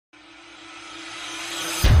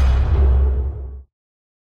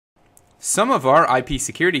Some of our IP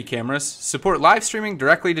security cameras support live streaming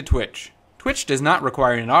directly to Twitch. Twitch does not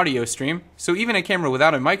require an audio stream, so even a camera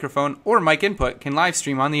without a microphone or mic input can live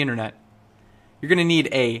stream on the internet. You're going to need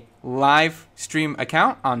a live stream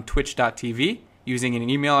account on twitch.tv using an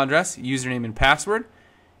email address, username, and password.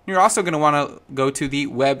 You're also going to want to go to the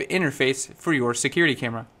web interface for your security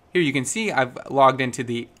camera. Here you can see I've logged into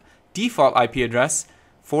the default IP address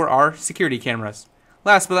for our security cameras.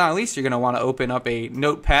 Last but not least, you're going to want to open up a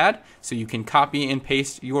notepad so you can copy and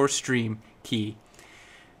paste your stream key.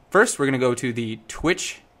 First, we're going to go to the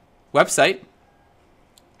Twitch website.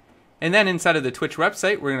 And then inside of the Twitch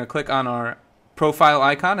website, we're going to click on our profile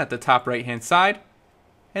icon at the top right-hand side.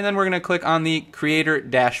 And then we're going to click on the Creator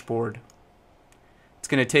Dashboard. It's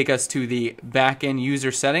going to take us to the back-end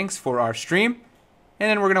user settings for our stream. And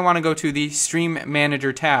then we're going to want to go to the Stream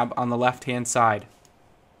Manager tab on the left-hand side.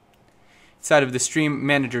 Inside of the Stream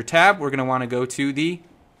Manager tab, we're going to want to go to the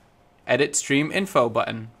Edit Stream Info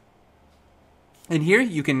button. And here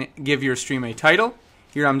you can give your stream a title.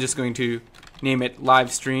 Here I'm just going to name it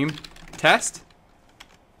Live Stream Test.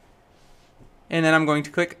 And then I'm going to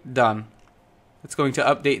click Done. It's going to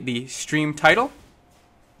update the stream title.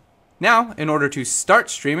 Now, in order to start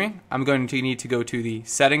streaming, I'm going to need to go to the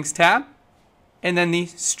Settings tab and then the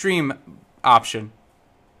Stream option.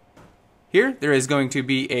 Here, there is going to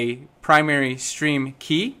be a primary stream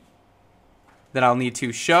key that I'll need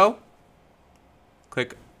to show.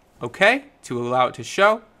 Click OK to allow it to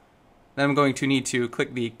show. Then I'm going to need to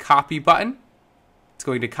click the Copy button. It's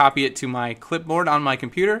going to copy it to my clipboard on my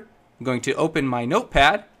computer. I'm going to open my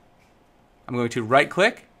notepad. I'm going to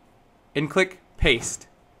right-click and click Paste.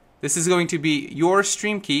 This is going to be your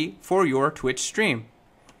stream key for your Twitch stream.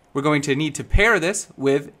 We're going to need to pair this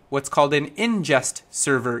with what's called an ingest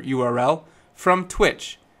server URL from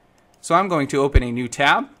Twitch. So I'm going to open a new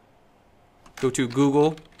tab, go to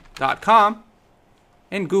google.com,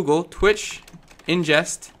 and Google Twitch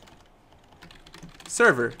ingest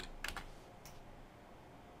server.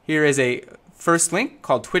 Here is a first link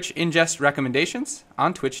called Twitch ingest recommendations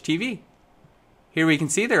on Twitch TV. Here we can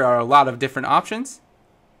see there are a lot of different options.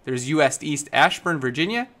 There's US East Ashburn,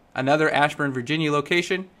 Virginia, another Ashburn, Virginia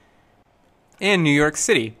location, and New York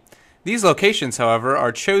City. These locations, however,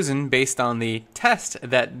 are chosen based on the test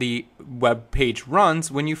that the web page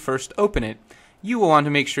runs when you first open it. You will want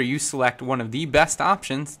to make sure you select one of the best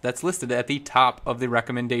options that's listed at the top of the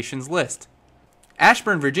recommendations list.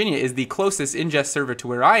 Ashburn, Virginia is the closest ingest server to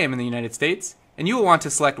where I am in the United States, and you will want to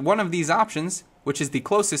select one of these options, which is the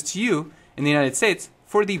closest to you in the United States,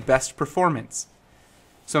 for the best performance.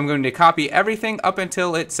 So I'm going to copy everything up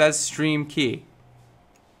until it says Stream Key.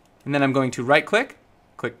 And then I'm going to right-click,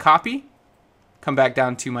 click Copy, come back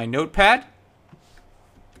down to my notepad.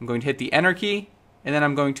 I'm going to hit the Enter key, and then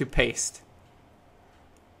I'm going to paste.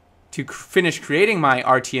 To finish creating my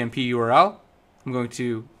RTMP URL, I'm going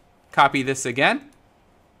to copy this again.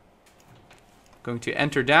 I'm going to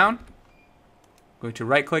enter down. I'm going to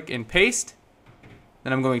right-click and paste.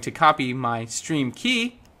 Then I'm going to copy my stream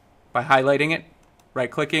key by highlighting it,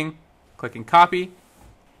 right-clicking, clicking copy.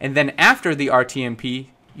 And then after the RTMP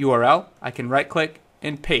URL, I can right-click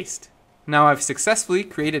and paste. Now I've successfully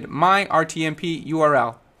created my RTMP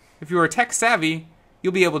URL. If you are tech savvy,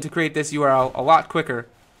 you'll be able to create this URL a lot quicker.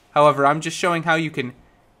 However, I'm just showing how you can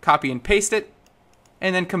copy and paste it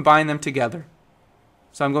and then combine them together.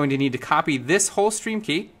 So I'm going to need to copy this whole stream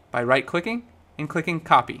key by right-clicking and clicking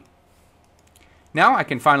copy. Now I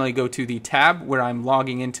can finally go to the tab where I'm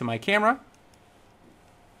logging into my camera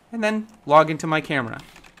and then log into my camera.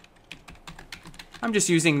 I'm just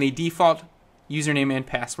using the default username and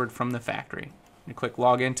password from the factory. You click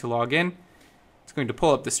login to log in. It's going to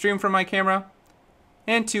pull up the stream from my camera.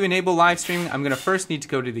 And to enable live streaming, I'm going to first need to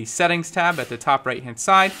go to the Settings tab at the top right-hand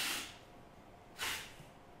side.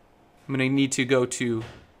 I'm going to need to go to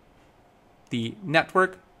the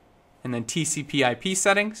Network and then TCP/IP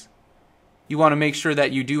settings. You want to make sure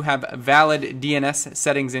that you do have valid DNS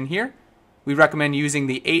settings in here. We recommend using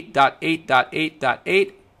the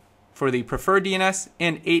 8.8.8.8 for the preferred DNS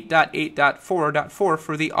and 8.8.4.4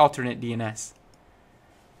 for the alternate DNS.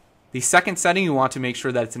 The second setting you want to make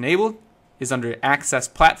sure that it's enabled is under Access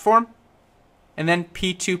Platform and then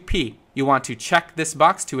P2P. You want to check this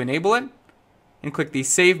box to enable it and click the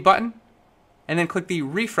Save button and then click the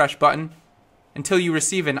Refresh button until you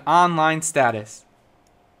receive an online status.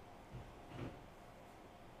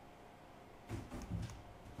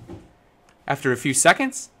 After a few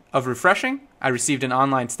seconds of refreshing, I received an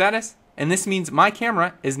online status, and this means my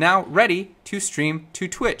camera is now ready to stream to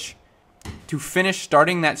Twitch. To finish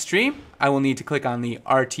starting that stream, I will need to click on the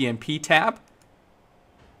RTMP tab,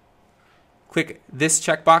 Click this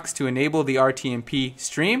checkbox to enable the RTMP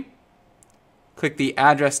stream. Click the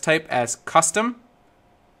address type as custom,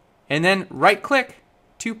 and then right-click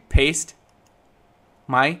to paste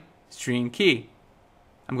my stream key.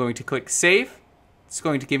 I'm going to click Save. It's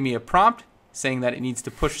going to give me a prompt saying that it needs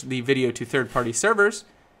to push the video to third-party servers.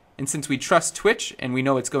 And since we trust Twitch and we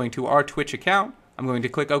know it's going to our Twitch account, I'm going to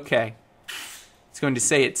click OK. It's going to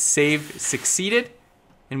say it's save succeeded,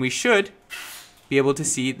 and we should be able to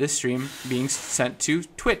see the stream being sent to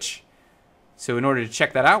Twitch. So in order to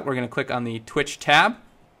check that out, we're going to click on the Twitch tab.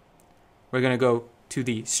 We're going to go to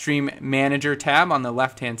the Stream Manager tab on the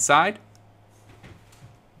left-hand side.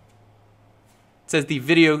 It says the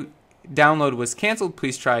video download was canceled.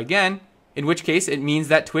 Please try again. In which case, it means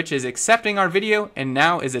that Twitch is accepting our video and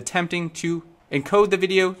now is attempting to encode the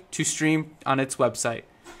video to stream on its website.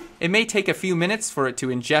 It may take a few minutes for it to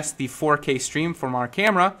ingest the 4K stream from our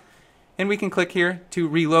camera, and we can click here to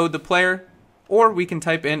reload the player, or we can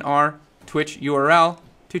type in our Twitch URL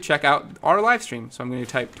to check out our live stream. So I'm going to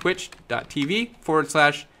type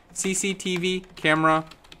twitch.tv/CCTV camera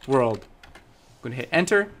world. I'm going to hit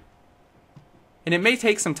enter, and it may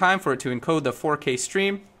take some time for it to encode the 4K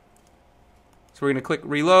stream. So we're going to click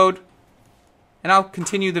reload, and I'll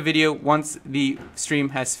continue the video once the stream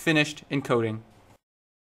has finished encoding.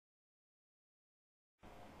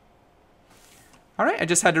 Alright, I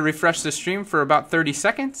just had to refresh the stream for about 30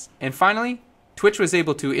 seconds, and finally, Twitch was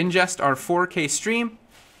able to ingest our 4K stream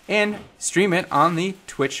and stream it on the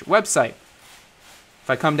Twitch website. If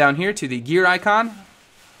I come down here to the gear icon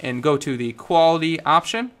and go to the quality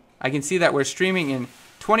option, I can see that we're streaming in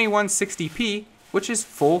 2160p, which is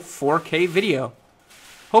full 4K video.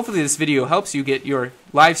 Hopefully this video helps you get your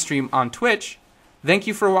live stream on Twitch. Thank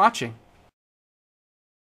you for watching.